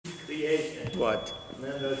What?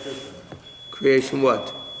 Creation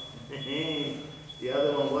what? The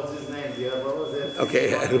other one, what's his name? What was it?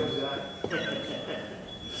 Okay.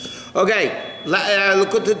 Okay.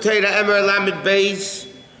 Likkutei Emor Lamed Beis.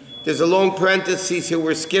 There's a long parenthesis here.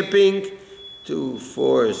 We're skipping 2,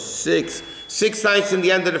 4, 6. 6 lines in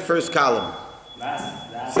the end of the first column.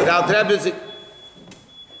 Last. So the Alter Rebbe is...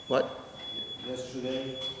 What?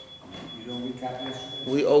 Yesterday, you don't recap yesterday?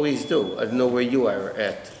 We always do. I don't know where you are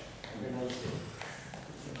at.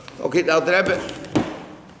 Okay, the Alter Rebbe...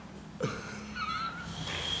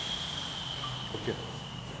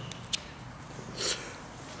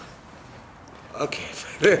 Okay.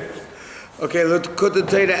 Okay,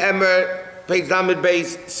 Likkutei Emor, page Lamed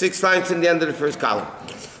Beis, 6 lines in the end of the first column.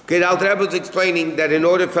 Okay, the Alter Rebbe is explaining that in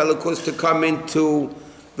order for Elokus to come into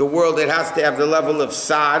the world, it has to have the level of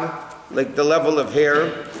Sad, like the level of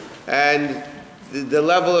hair, and the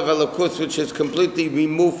level of Elokus, which is completely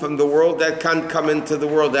removed from the world, that can't come into the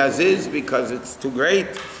world as is because it's too great.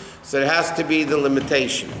 So it has to be the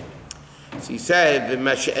limitation. So he said,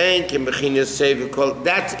 that's in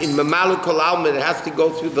Mamalu Kol Almin, it has to go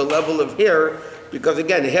through the level of hair, because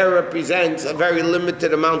again, hair represents a very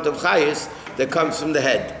limited amount of chayis that comes from the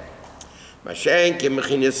head. But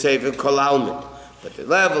the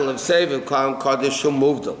level of Sefer Kol Kodesh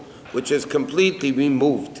Muvdal, which is completely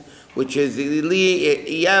removed, which is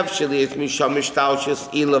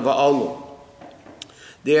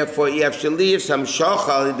therefore,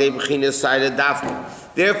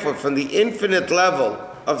 therefore, from the infinite level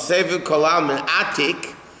of Sefer Kol Almin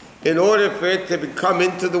Atik, in order for it to come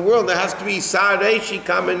into the world, there has to be Sa'areshi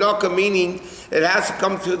Kamenoka, meaning it has to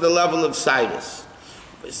come through the level of Sidus.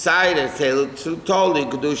 And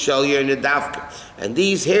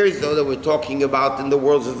these hairs, though, that we're talking about in the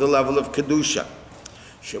world is the level of Kedusha.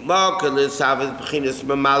 Which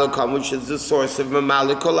is the source of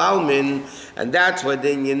Mamalu Kol Almin, and that's why the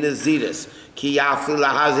inyan is Zidus.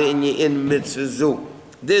 In mitzvah.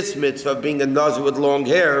 This mitzvah, being a nazir with long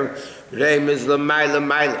hair,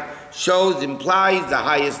 shows, implies the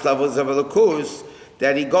highest levels of Elokus,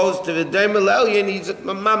 that he goes to the Daimel Elyon, he's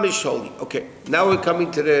mamish holy. Okay, now we're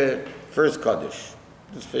coming to the first Kaddish.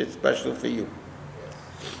 This is special for you.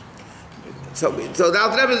 So the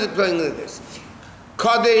Alter Rebbe is explaining like this.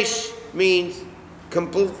 Kaddish means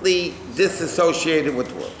completely disassociated with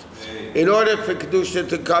the world. In order for Kedusha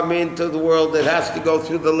to come into the world, it has to go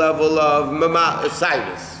through the level of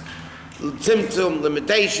Sidus. Tzimtzum,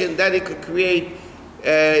 limitation, then it could create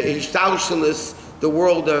Hishtaushlis, the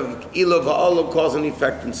world of Ilav Ha'olam, cause and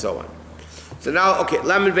effect, and so on. So now, okay,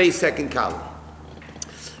 Lamed Beis, second column.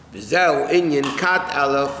 V'zeu inyan kat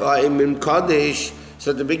alaf ha'imim Kaddish.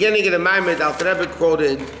 So at the beginning of the Maimed, Alter Rebbe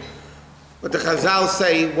quoted what the Chazal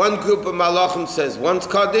say. One group of Malachim says one's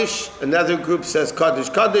Kaddish, another group says Kaddish,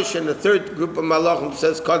 Kaddish, and the third group of Malachim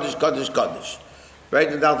says Kaddish, Kaddish, Kaddish.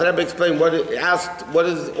 Right? And Alter Rebbe explained what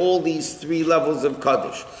is all these 3 levels of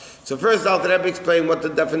Kaddish. So first, Alter Rebbe explained what the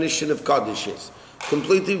definition of Kaddish is.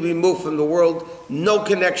 Completely removed from the world, no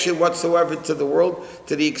connection whatsoever to the world,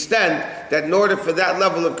 to the extent that in order for that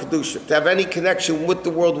level of Kedusha to have any connection with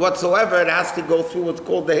the world whatsoever, it has to go through what's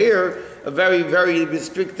called the hair, a very, very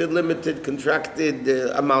restricted, limited, contracted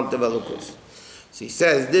amount of Elokus. So he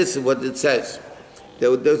says, this is what it says.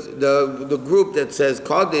 The group that says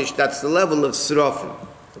Kaddish, that's the level of Srofim.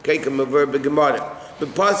 Okay, come a verb of Gemara. The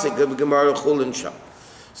pasuk of Gemara Chulin Sham.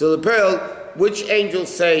 So the pearl, which angels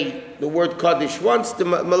say the word Kaddish once? The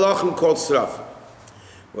Malachim called Srafim.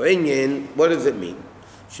 Well, what does it mean?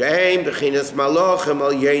 Shehem b'chinas Malachim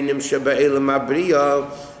al yenim shebe'elam abriya.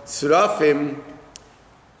 Srafim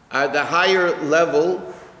are the higher level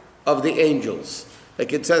of the angels.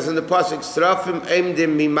 Like it says in the pasuk, Srafim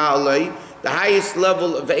emdim mima'alei. The highest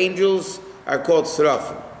level of angels are called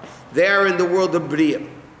Srafim. They are in the world of Bria.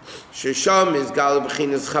 Shesham is gal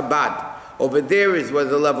b'chinas Chabad. Over there is where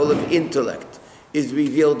the level of intellect is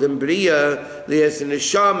revealed in Bria. It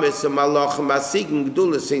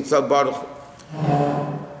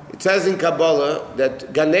says in Kabbalah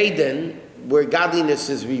that Gan Eden, where godliness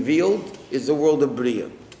is revealed, is the world of Bria.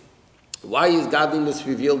 Why is godliness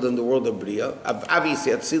revealed in the world of Bria?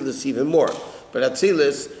 Obviously, Atzilus even more. But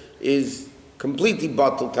Atzilus is completely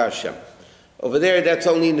batal to Hashem. Over there, that's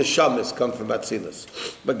only neshamas come from Atzilus.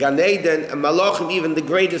 But Gan Eden and Malachim, even the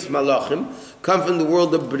greatest Malachim, come from the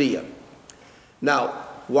world of Bria. Now,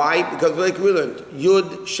 why? Because like we learned,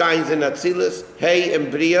 Yud shines in Atzilus, Hey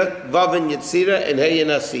in Bria, Vav in Yetzira, and Hey in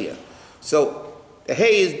Asiya. So, the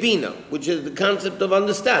Hey is Bina, which is the concept of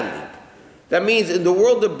understanding. That means in the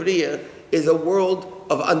world of Bria is a world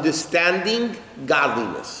of understanding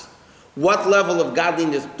godliness. What level of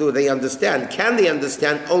godliness do they understand? Can they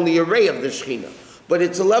understand? Only a ray of the Shekhinah. But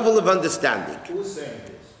it's a level of understanding. Who's saying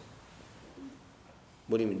this?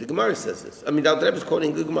 What do you mean? The Gemara says this. I mean, the Rebbe is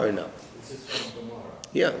quoting the Gemara now. This is from Gemara.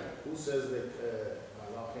 Yeah. Who says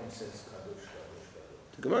that Malachim says Kadosh, Kadosh,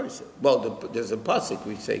 Kadosh? The Gemara says. Well, there's a pasuk.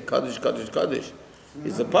 We say Kaddish, Kaddish, Kaddish.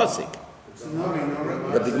 Is a pasuk.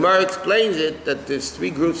 But the Gemara explains it that there's three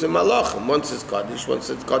groups of Malachim. One says Kaddish, one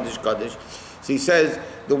says Kaddish, Kaddish. So he says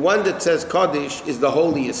the one that says Kaddish is the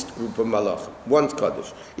holiest group of Malachim. One's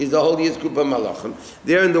Kaddish is the holiest group of Malachim.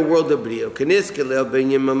 They're in the world of Bria.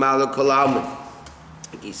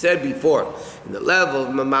 Like he said before, in the level of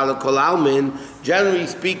Mamala Kol Almin, generally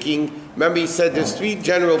speaking, remember he said there's three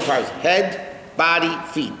general parts: head, body,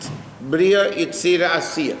 feet. Bria, Yitzira,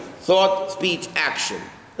 Asiya. Thought, speech, action.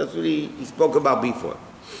 That's what he spoke about before.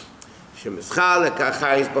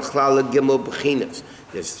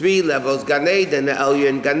 There's three levels: Gan Eden,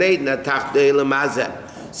 Elyon, Gan Eden, Tachto Elamazeh.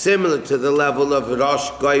 Similar to the level of Rosh,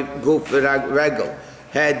 Guf, Regel.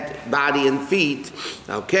 Head, body, and feet.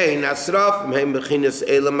 Okay, Nasraf, Mehem Bechinas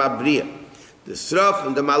Elam Abriya. The Sraf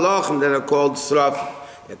and the Malachim that are called Sraf,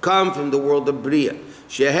 they come from the world of Bria.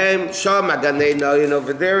 Shehem Shama Gan Eden,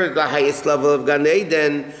 over there is the highest level of Gan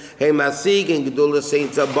Eden. Hey Masig and Gedula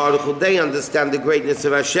Saints of Baruch Hu, they understand the greatness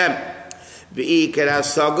of Hashem.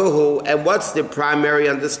 And what's the primary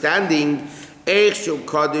understanding? Eich Shul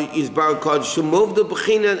Kodesh is Baruch Kodesh Shumuv the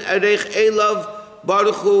Bechinan Erech Elav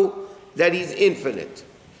Baruch Hu, that he's infinite.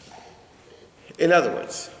 In other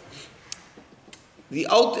words,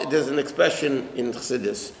 there's an expression in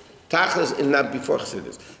Chassidus, Tachlis, not before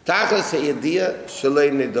Chassidus, Tachlis Heyadiyah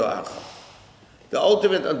Shalei Nedoach. The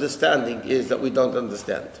ultimate understanding is that we don't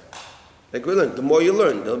understand. Like we learn, the more you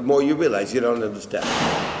learn, the more you realize you don't understand.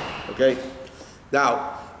 Okay?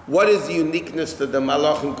 Now, what is the uniqueness to the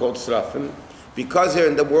Malachim called Srafim? Because they're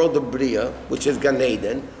in the world of Bria, which is Gan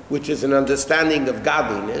Eden, which is an understanding of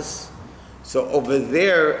godliness. So over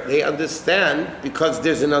there, they understand, because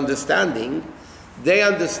there's an understanding, they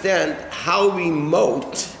understand how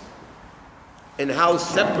remote and how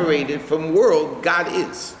separated from world God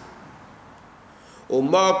is.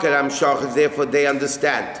 Therefore they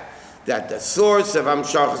understand that the source of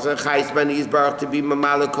Amshachas and Chaisman is Baruch to be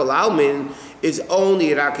Mamala Kol Almin is only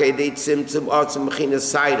Rakedei Tzimtzum Atzim Mechinas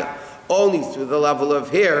Saida, only through the level of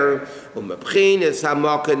hair. And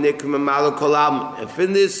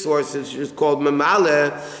from this source, it's just called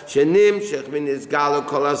Mamala.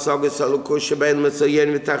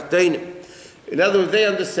 In other words, they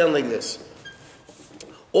understand like this.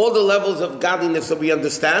 All the levels of godliness that we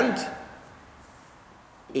understand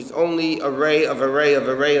is only array of array of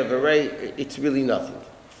array of array. It's really nothing.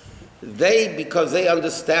 They, because they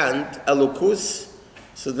understand Elokus,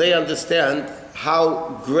 so they understand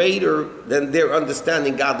how greater than their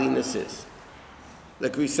understanding godliness is.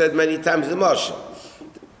 Like we said many times in Moshe,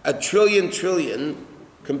 a trillion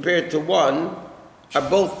compared to one are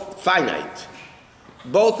both finite.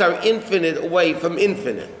 Both are infinite away from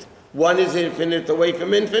infinite. One is infinite away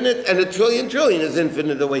from infinite, and a trillion is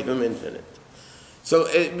infinite away from infinite. So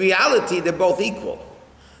in reality, they're both equal.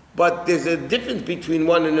 But there's a difference between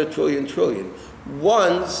one and a trillion.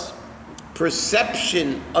 One's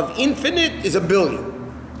perception of infinite is a billion.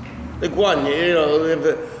 Like one,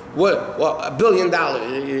 $1 billion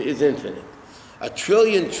is infinite. A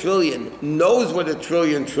trillion knows what a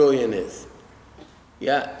trillion is.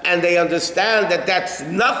 Yeah, and they understand that that's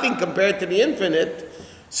nothing compared to the infinite,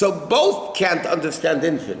 so both can't understand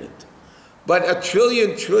infinite. But a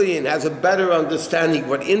trillion has a better understanding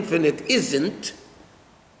what infinite isn't,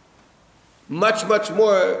 much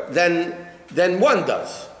more than one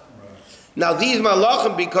does. Now these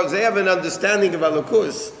malachim, because they have an understanding of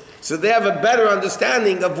Elokus, so they have a better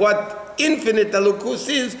understanding of what infinite Elokus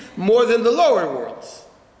is more than the lower worlds.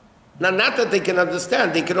 Now, not that they can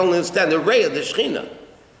understand, they can only understand the ray of the Shekhinah.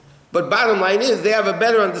 But bottom line is, they have a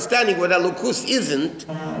better understanding what Elokus isn't,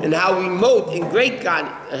 and how remote and great God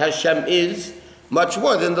Hashem is, much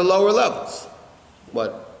more than the lower levels.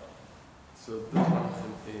 What? So the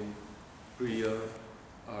malachim in Bria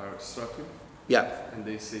are Srafim? Yeah. And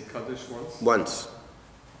they say Kaddish Once.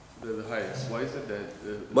 They're the highest. Why is it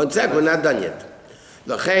that? 1 second, we're not done yet.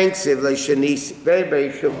 Therefore, we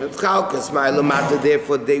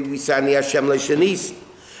sani Hashem le'shanisi.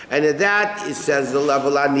 And at that, it says the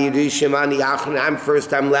level ani rishim ani achron. I'm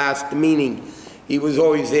first, I'm last, meaning he was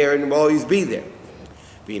always there and will always be there.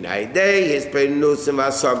 So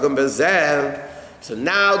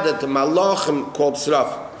now that the malachim called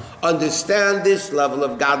Sraf understand this level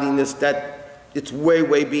of godliness that it's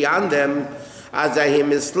way beyond them,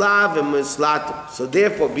 Azahim Islav and Mislatim. So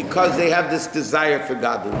therefore, because they have this desire for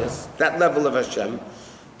godliness, that level of Hashem,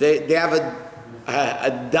 they have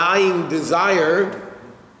a dying desire,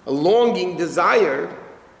 a longing desire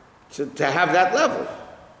to have that level.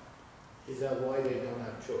 Is that why they don't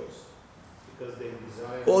have choice? Because they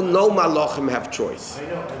desire... Well, no malachim have choice. I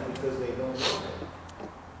know, and because they don't want it.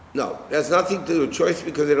 No, that's nothing to do with choice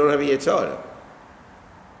because they don't have a Yetzirah.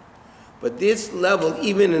 But this level,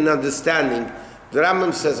 even in understanding, the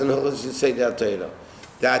Rambam says in Hilchos Yesodei Torah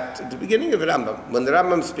that at the beginning of the Rambam, when the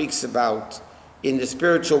Rambam speaks about in the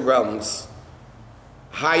spiritual realms,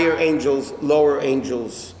 higher angels, lower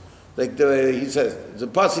angels, like he says, the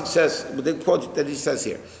pasuk says, the quote that he says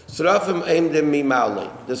here, Srafim eimdim mimalei.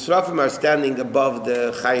 The Srafim are standing above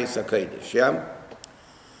the Chayes HaKodesh, yeah?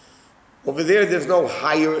 Over there, there's no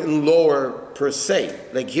higher and lower per se.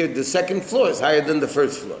 Like here, the second floor is higher than the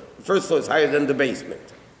first floor. The first floor is higher than the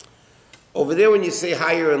basement. Over there, when you say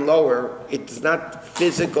higher and lower, it's not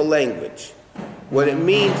physical language. What it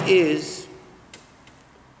means is,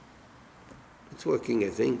 it's working, I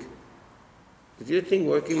think. Is your thing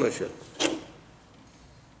working, Moshe?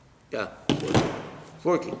 Yeah, it's working. It's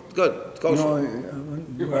working. It's good. It's kosher. No,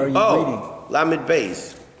 where are you Oh, Lamed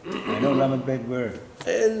Beis. reading? I know Lamed Bet where.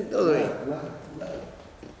 And the other way.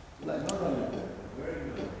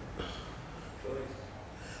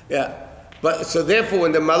 Yeah. But so therefore,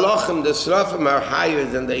 when the malachim, the srafim are higher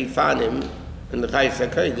than the ifanim and the chayes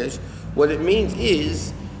hakodesh, what it means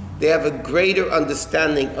is they have a greater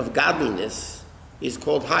understanding of godliness. Is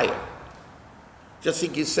called higher. Just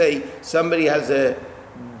like you say, somebody has a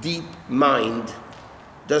deep mind,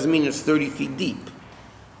 doesn't mean it's 30 feet deep.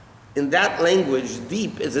 In that language,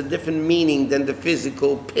 deep is a different meaning than the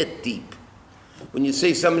physical pit deep. When you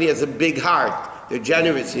say somebody has a big heart, they're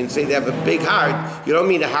generous, and say they have a big heart, you don't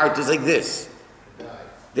mean the heart is like this.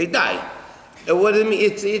 They die. And what it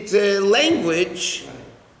means, it's a language.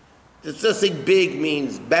 It's just like big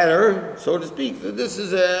means better, so to speak. So this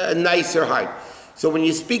is a nicer heart. So when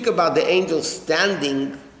you speak about the angel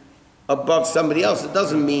standing above somebody else, it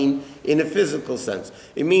doesn't mean in a physical sense.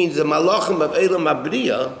 It means the malachim of Elam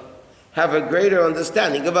Abriya have a greater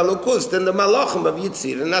understanding of Elokus than the malachim of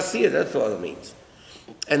Yitzir and Nasir. That's all it means.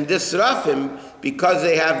 And this Rafim, because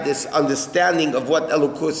they have this understanding of what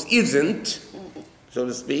Elokus isn't, so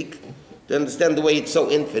to speak, to understand the way it's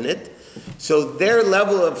so infinite, so their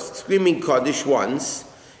level of screaming Kaddish once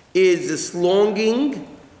is this longing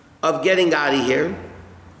of getting out of here.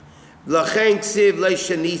 Okay, so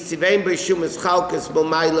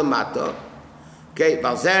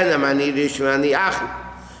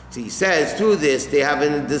he says through this they have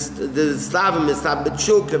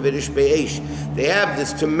they have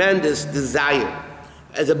this tremendous desire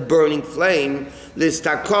as a burning flame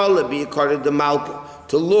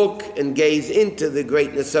to look and gaze into the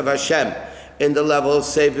greatness of Hashem in the level of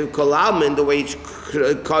Sefer Kol Almin, the way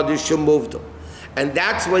Kaddish moved them. And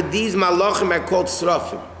that's why these malachim are called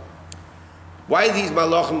srafim. Why are these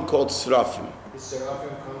malachim called srafim? The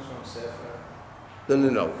seraphim comes from Sefer.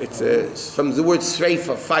 No. It's from the word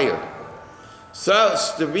sreifa, fire. So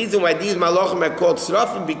the reason why these malachim are called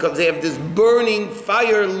srafim because they have this burning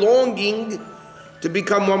fire, longing to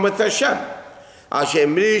become one with Hashem. That's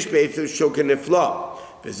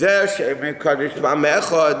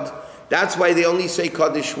why they only say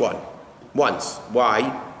Kaddish once.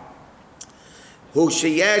 Why?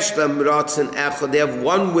 They have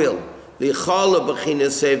one will.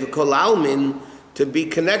 To be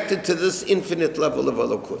connected to this infinite level of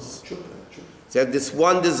Elokus. They have this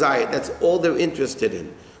one desire, that's all they're interested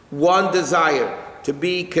in. One desire to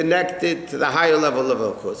be connected to the higher level of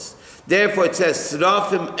Elokus. Therefore it says,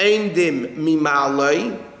 Srafim eindim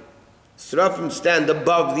mimaloi. Srafim stand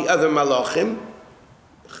above the other malachim.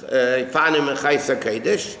 Ifanim and Chayes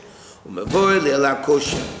HaKodesh.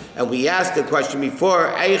 And we asked the question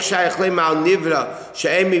before,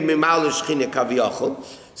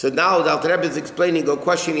 so now the Alter Rebbe is explaining a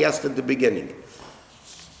question he asked at the beginning.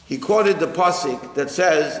 He quoted the pasuk that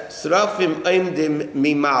says, Srafim eimdim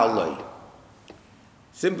mimaloi.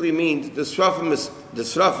 Simply means the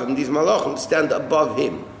Srafim, these malachim, stand above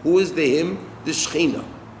him. Who is the him? The Shechina.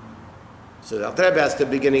 So the Alter Rebbe asked at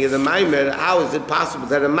the beginning of the Maimer, how is it possible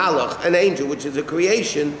that a malach, an angel, which is a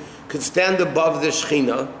creation, could stand above the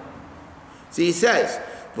Shechina? So he says,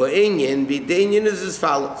 V'inyin, b'dinyin is as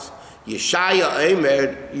follows. Yeshaya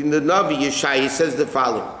Emor, in the Navi Yeshaya says the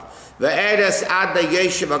following. V'eres adna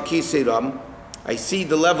yeshiv akisiram. I see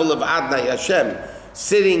the level of Adna Hashem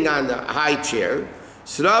sitting on a high chair.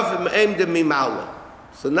 Srafim emdim mimala.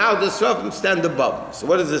 So now the Srafim stand above him. So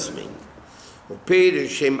what does this mean?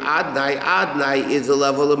 Shem Adnai. Adnai is the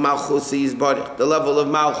level of Malchus Yisbarich, the level of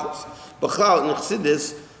Malchus. B'chlal in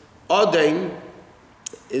Chassidus, Odain,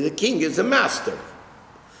 the king is a master.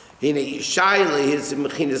 Hine Yishayla, his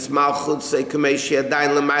Mechinas Malchus, say Kameshi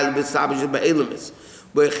Adain Lamayla B'Sabish Ba'elamis.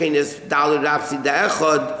 B'Mechinas Dalit Rapsi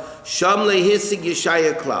Da'echad, Shamle Hisig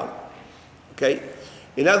Yishaya Klal. Okay?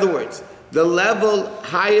 In other words, the level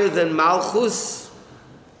higher than Malchus,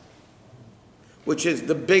 which is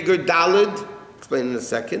the bigger Dalid, explain in a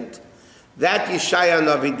second, that Yeshaya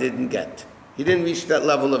Navi didn't get. He didn't reach that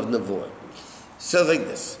level of Nevuah. So like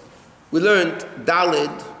this. We learned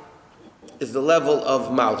Dalid is the level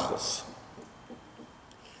of Malchus.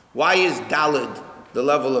 Why is Dalid the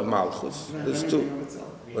level of Malchus? There's two.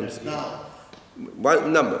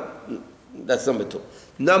 One number. That's number two.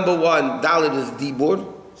 Number one, Dalid is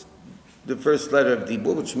Dibur, the first letter of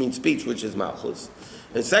Dibur, which means speech, which is Malchus.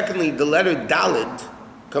 And secondly, the letter Dalid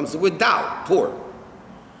comes with Dal, poor.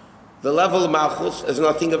 The level of Malchus is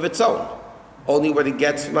nothing of its own, only what it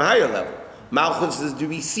gets from a higher level. Malchus is the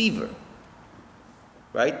receiver,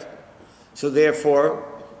 right? So therefore,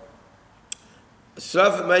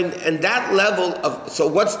 and that level of, so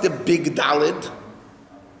what's the big Dalid?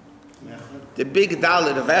 The big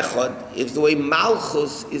Dalid of Echad is the way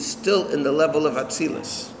Malchus is still in the level of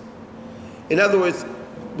Atzilus. In other words,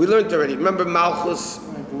 we learned already, remember Malchus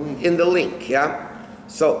in the link, yeah?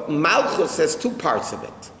 So Malchus has two parts of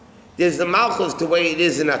it. There's the Malchus the way it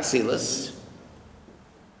is in Atzilus,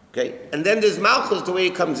 okay? And then there's Malchus the way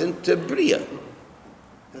it comes into Bria.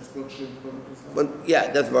 That's Boshim.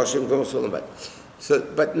 Yeah, that's Boshim Koma. So,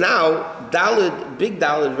 but now, Dalid, big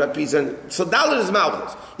Dalid represents, so Dalid is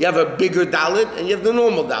Malchus. You have a bigger Dalid and you have the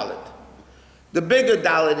normal Dalid. The bigger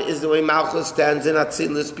Dalid is the way Malchus stands in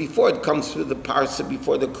Atzilus before it comes through the Parsa,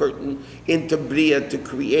 before the curtain, into Bria to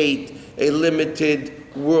create a limited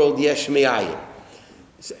world, Yesh Me'ayim.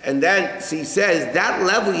 And then, so he says, that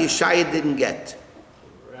level Yeshaya didn't get.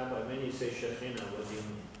 Rabbi, when you say Shekhinah, what do you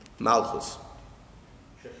mean? Malchus.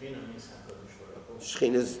 Shekhinah means HaKadosh Baruch Hu.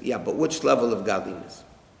 Shekhinah's, yeah, but which level of godliness?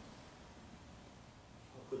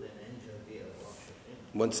 How could an angel be above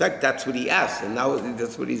Shekhinah? One sec, that's what he asked, and now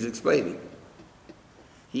that's what he's explaining.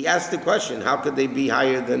 He asked the question, how could they be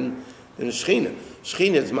higher than Shekhinah?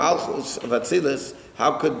 Shekhinah is Malchus of Atzilus.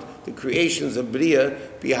 How could the creations of Bria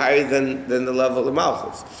be higher than the level of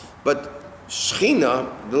Malchus? But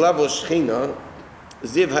Shekhinah, the level of Shekhinah,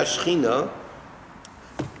 Ziv HaShekhinah,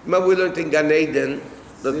 remember we learned in Gan Eden,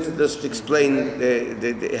 let's just explain,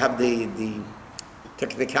 have the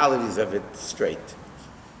technicalities of it straight.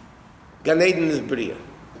 Gan Eden is Bria.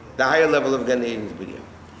 The higher level of Gan Eden is Bria.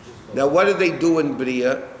 Now what do they do in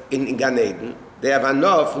Bria, in Gan Eden? They have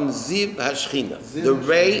Anah from Ziv HaShekhinah, the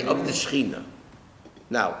ray of the Shekhinah.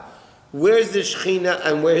 Now, where's the Shekhinah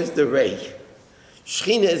and where's the ray?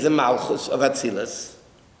 Shekhinah is a Malchus of Atzilus.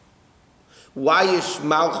 Why is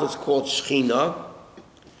Malchus called Shekhinah?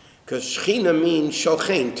 Because Shekhinah means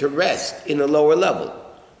shochen, to rest in a lower level.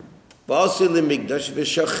 I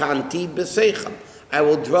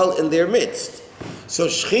will dwell in their midst. So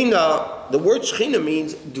Shekhinah, the word Shekhinah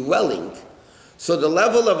means dwelling. So the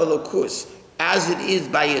level of Elokus, as it is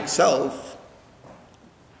by itself,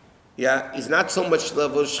 is not so much the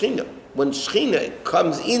level of Shekhinah. When Shekhinah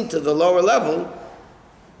comes into the lower level,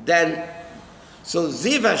 then, so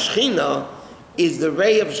Ziv HaShekhinah is the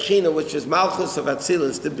ray of Shekhinah, which is Malchus of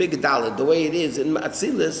Atzilus, the big Dalet, the way it is in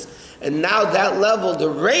Atzilus, and now that level, the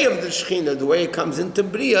ray of the Shekhinah, the way it comes into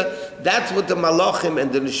Bria, that's what the Malachim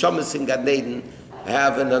and the Neshamas in Gan Eden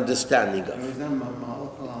have an understanding of. Is that Mamala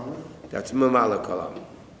Kalam? That's Mamala Kalam.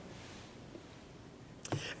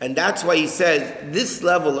 And that's why he says, this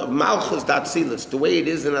level of Malchus Atzilus, the way it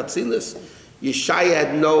is in Atzilus, Yeshaya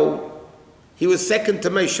had no, he was second to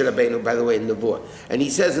Moshe Rabbeinu, by the way, in Nevuah. And he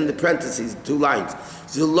says in the parentheses, 2 lines,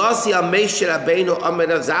 Zulasi al Moshe Rabbeinu Amen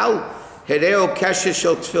Azal, Hereo Keshe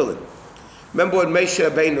Shel Tefillin. Remember when Moshe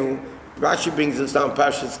Rabbeinu, Rashi brings us down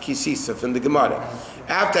Parshas Kisisa from the Gemara.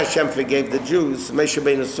 After Hashem forgave the Jews, Moshe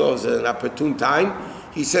Rabbeinu saw it was an opportune time.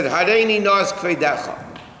 He said, Hareini Nas Kvedecha.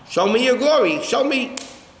 Show me your glory. Show me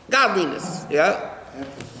godliness. Yeah?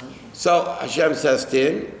 So Hashem says to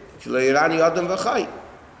him,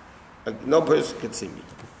 no person can see me.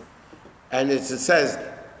 And it says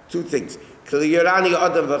 2 things.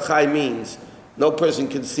 Means no person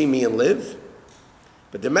can see me and live.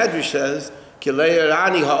 But the Medrash says, Chai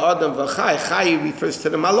refers to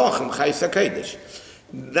the Malachim, Chai Sakedesh.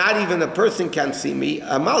 Not even a person can see me,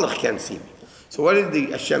 a Malach can see me. So what did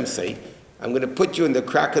the Hashem say? I'm going to put you in the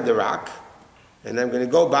crack of the rock, and I'm going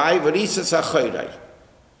to go by, you're going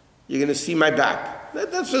to see my back.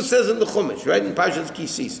 That's what it says in the Chumash, right? In Parshas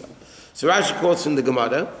Kisisa. So Rashi quotes from the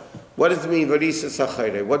Gemara. What does it mean? Varisa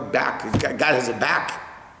Sachayre? What back? God has a back.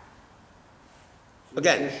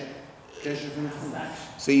 Again.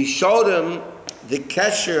 So he showed him the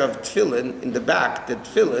kesher of tefillin in the back. The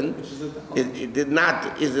tefillin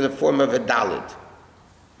is in the form of a dalit.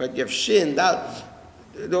 Right? You have shin, dalit.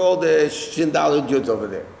 All the shin dalit yuds over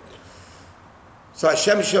there. So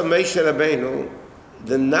Hashem showed Moshe Rabbeinu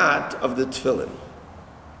the knot of the tefillin.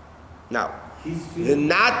 Now, the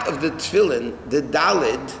knot of the tefillin, the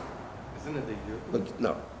dalit. Isn't it the yud?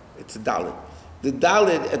 No, it's a dalit. The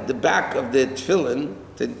dalit at the back of the tefillin,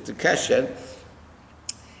 the kesher,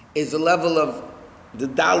 is a level of the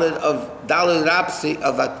dalit rapsi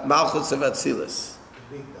of Malchus of Atzilus.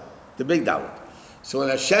 The big dalit. So when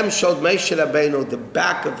Hashem showed Moshe Rabbeinu the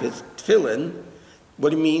back of his tefillin,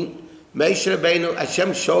 what do you mean? Moshe Rabbeinu,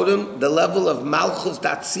 Hashem showed him the level of Malchus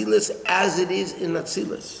Atzilus as it is in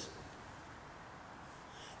Atzilus.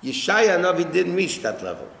 Yeshaya Navi didn't reach that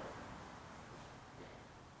level.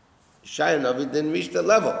 Yeshaya Navi didn't reach that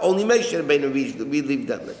level. Only Moshe Rabbeinu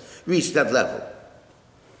reached that level.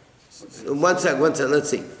 So one second, let's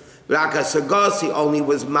see. Raka Sagasi only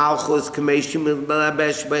was Malchus Kameshim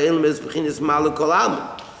Malabesh Ba'ilmis Bechinis Malukol Alman.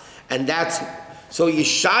 And that's, so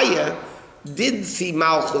Yeshaya did see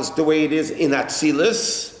Malchus the way it is in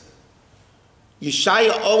Atzilus.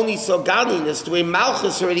 Yeshaya only saw godliness the way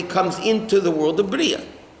Malchus already comes into the world of Bria.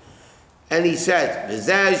 And he said,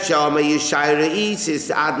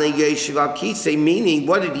 meaning,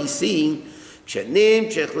 what did he see?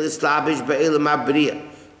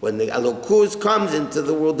 When the Elokus comes into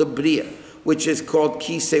the world of Bria, which is called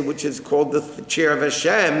Kisei, which is called the chair of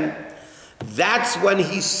Hashem, that's when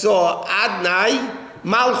he saw Adnai,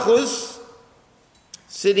 Malchus,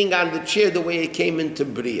 sitting on the chair the way it came into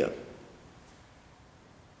Bria.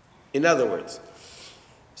 In other words,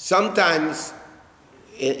 sometimes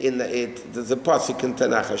there's a pasuk in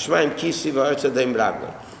Tanakh, Shvaim Kisi v'Artzadayim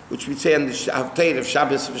Ragla, which we say on the Haftarah of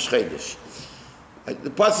Shabbos v'Shchedesh.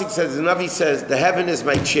 The pasuk says, the Navi says, the heaven is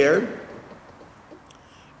my chair,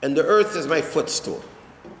 and the earth is my footstool.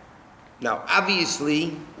 Now,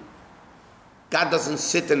 obviously, God doesn't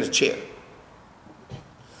sit in a chair.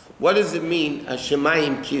 What does it mean,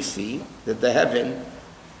 Hashemayim Kisi, that the heaven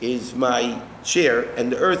is my chair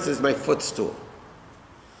and the earth is my footstool?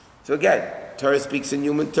 So again, Torah speaks in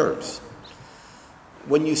human terms.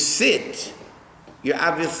 When you sit, you're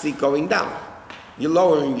obviously going down. You're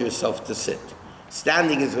lowering yourself to sit.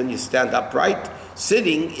 Standing is when you stand upright.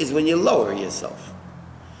 Sitting is when you lower yourself.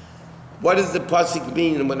 What does the pasuk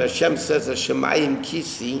mean when Hashem says Hashemayim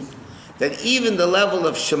Kisi? That even the level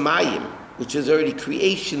of Shemayim, which is already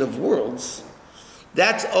creation of worlds,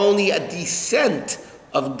 that's only a descent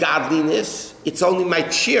of godliness. It's only my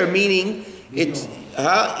chair, meaning it's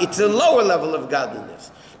a lower level of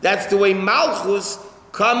godliness. That's the way Malchus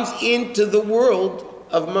comes into the world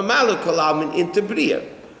of Mamaluk Alamin, into Bria.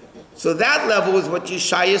 So that level is what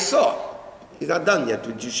Yeshaya saw. He's not done yet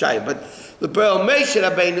with Yeshaya, but the Pearl Moshe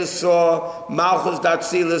Rabbeinu saw Malchus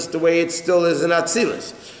Atzilus the way it still is in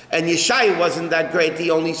Atzilus. And Yeshaya wasn't that great,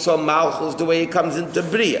 he only saw Malchus the way it comes into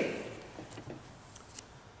Bria.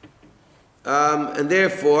 And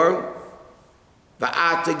therefore,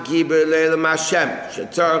 Va'ata Giber Leilam Hashem,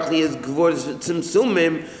 Shetzarchli is Gvurz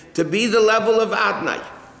Tzimtzumim, to be the level of Adnai.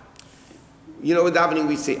 You know, with davening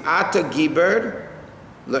we say, Ata Giber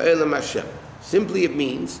Leilam Hashem. Simply it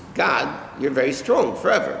means, God, you're very strong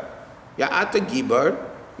forever. Ata Giber,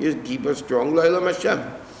 you're Giber strong, Leilam Hashem.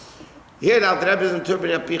 Here, the Alter Rebbe is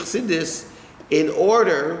interpreting a Pichsidis in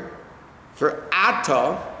order for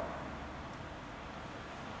Ata,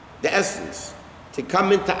 the essence, to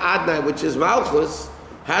come into Adnai, which is Malchus,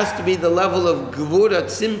 has to be the level of Gvura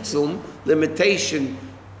Tzimtzum, limitation,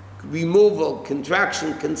 removal,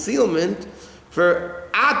 contraction, concealment, for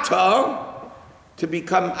Ata to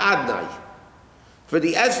become Adnai. For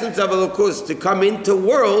the essence of Elokus to come into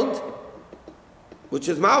world, which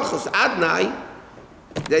is Malchus, Adnai,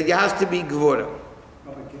 that it has to be Gvura.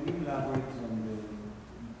 Rabbi, can you elaborate on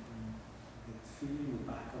the feeling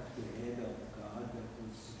back of the head of God that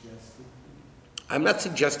was suggested? I'm not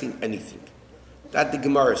suggesting anything. That the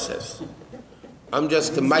Gemara says. I'm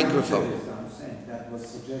just a microphone. I'm saying that was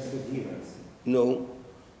suggested here. No.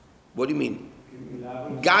 What do you mean? Can you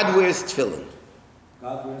elaborate? God wears tefillin.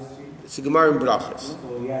 God wears tefillin? It's a Gemara in Brachas.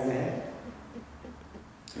 So he has a head.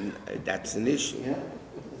 That's an issue. Yeah.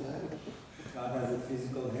 God has a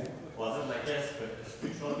physical head. Was it like this,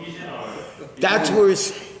 spiritual vision, or? That's where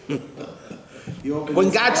it's, when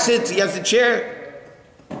God sits, he has a chair.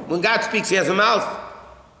 When God speaks, he has a mouth.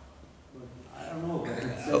 I don't know, but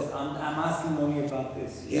it says, I'm asking only about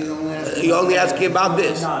this. Yeah. he only asking about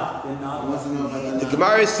this. They're not. The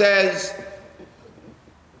Gemara says,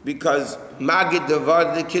 because Magid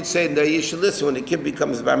Devar, the kids say that you should listen when the kid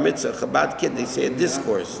becomes bar mitzvah, Chabad kid, they say a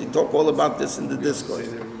discourse. They talk all about this in the discourse.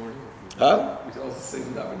 Huh? We also sing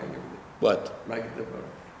davening every day. What? Magid Devar.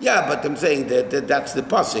 Yeah, but I'm saying that that's the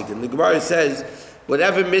pasuk, and the Gemara says,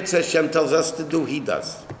 whatever mitzvah Hashem tells us to do, He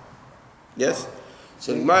does. Yes.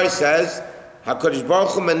 So the Gemara says, Hakadosh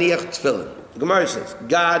Baruch Hu maniach tefillin. The Gemara says,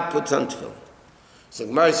 God puts on tefillin. So the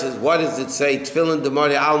Gemara says, what does it say? Tefillin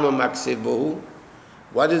demari alma maksiv bohu.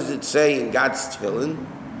 What does it say in God's tefillin?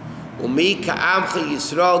 Umi ka'amcha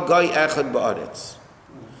Yisrael goy echad ba'aretz.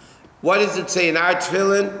 What does it say in our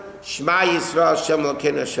tefillin? Shema Yisrael Hashem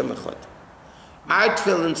Elokeinu Hashem echad. Our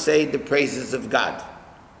tefillin say the praises of God,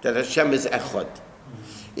 that Hashem is echad.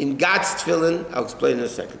 In God's tefillin, I'll explain in a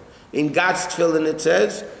second. In God's tefillin it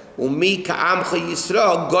says, Umi ka'amcha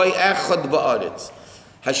Yisrael goy echad ba'aretz.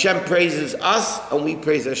 Hashem praises us and we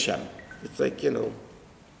praise Hashem. It's like,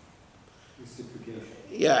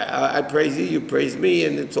 yeah, I praise you, you praise me,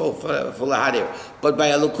 and it's all full of hadir. But by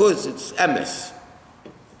Elokus, it's emes.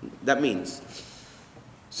 That means.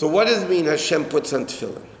 So what does it mean Hashem puts on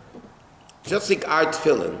tefillin? Just like our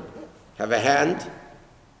tefillin have a hand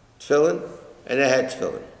tefillin and a head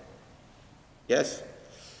tefillin. Yes?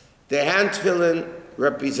 The hand tefillin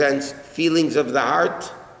represents feelings of the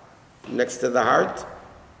heart, next to the heart,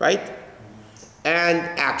 right? And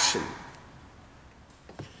action.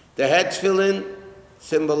 The head tefillin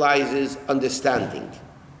symbolizes understanding.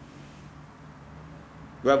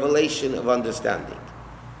 Revelation of understanding.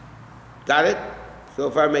 Got it? So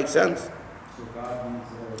far makes sense? So God needs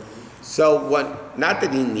So what, not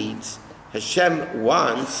that He needs, Hashem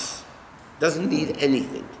wants, doesn't need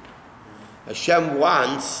anything. Hashem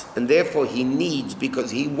wants, and therefore He needs because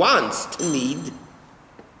He wants to need. It's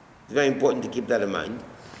very important to keep that in mind.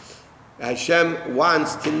 Hashem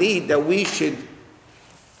wants to need that He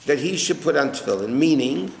should put on tefillin,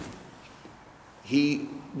 meaning He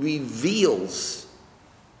reveals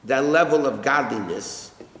that level of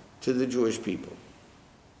godliness to the Jewish people.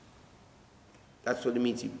 That's what it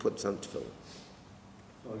means He puts on tefillin.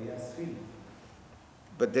 So He has feelings.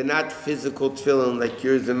 But they're not physical tefillin like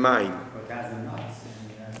yours and mine. But that's not.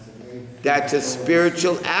 That's a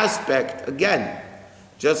spiritual aspect. Again,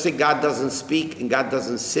 just like God doesn't speak and God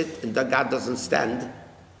doesn't sit and God doesn't stand,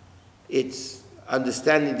 it's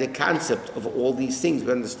understanding the concept of all these things.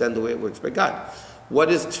 We understand the way it works by God.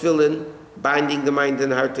 What is tefillin? Binding the mind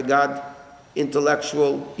and heart to God.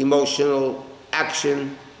 Intellectual, emotional,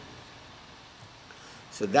 action.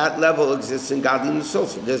 So that level exists in godliness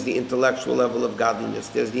also. There's the intellectual level of godliness.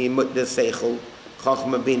 There's the seichel,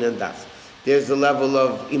 chochma, bina, and das. There's the level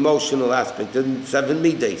of emotional aspect, the 7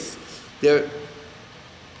 midas. There's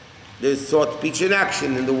thought, speech, and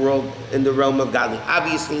action in the world, in the realm of godliness.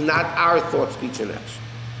 Obviously, not our thought, speech, and action.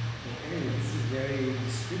 Anyway, this is very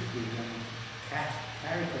descriptive and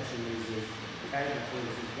caricaturizes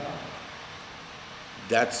God.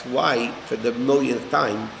 That's why, for the millionth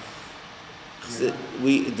time, the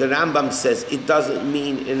Rambam says it doesn't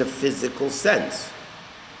mean in a physical sense.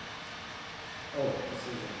 Oh,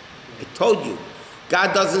 this is I told you,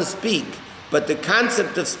 God doesn't speak, but the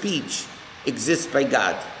concept of speech exists by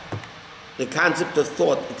God. The concept of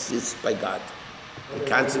thought exists by God. The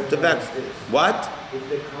concept of action. What? If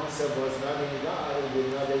the concept was not in God, it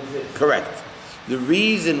would not exist. Correct. The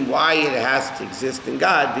reason why it has to exist in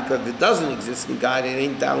God, because if it doesn't exist in God, it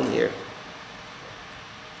ain't down here.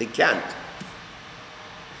 It can't.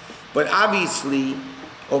 But obviously,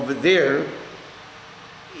 over there,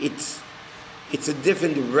 it's a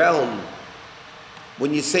different realm.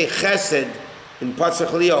 When you say chesed, in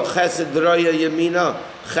Pasach Leo, chesed roya yamina,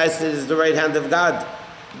 chesed is the right hand of God.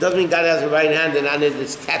 It doesn't mean God has a right hand and on it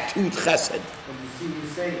is tattooed chesed. But you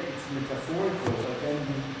say it's metaphorical, but then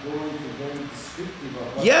you go into very descriptive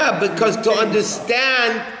of what. Yeah, because to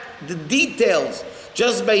understand the details,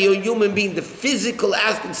 just by your human being, the physical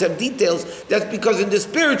aspects of details, that's because in the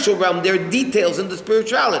spiritual realm there are details in the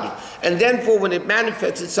spirituality. And then for when it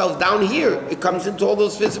manifests itself down here, it comes into all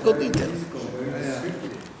those physical details.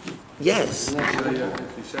 Yes. If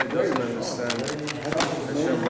Yishai doesn't understand Hashem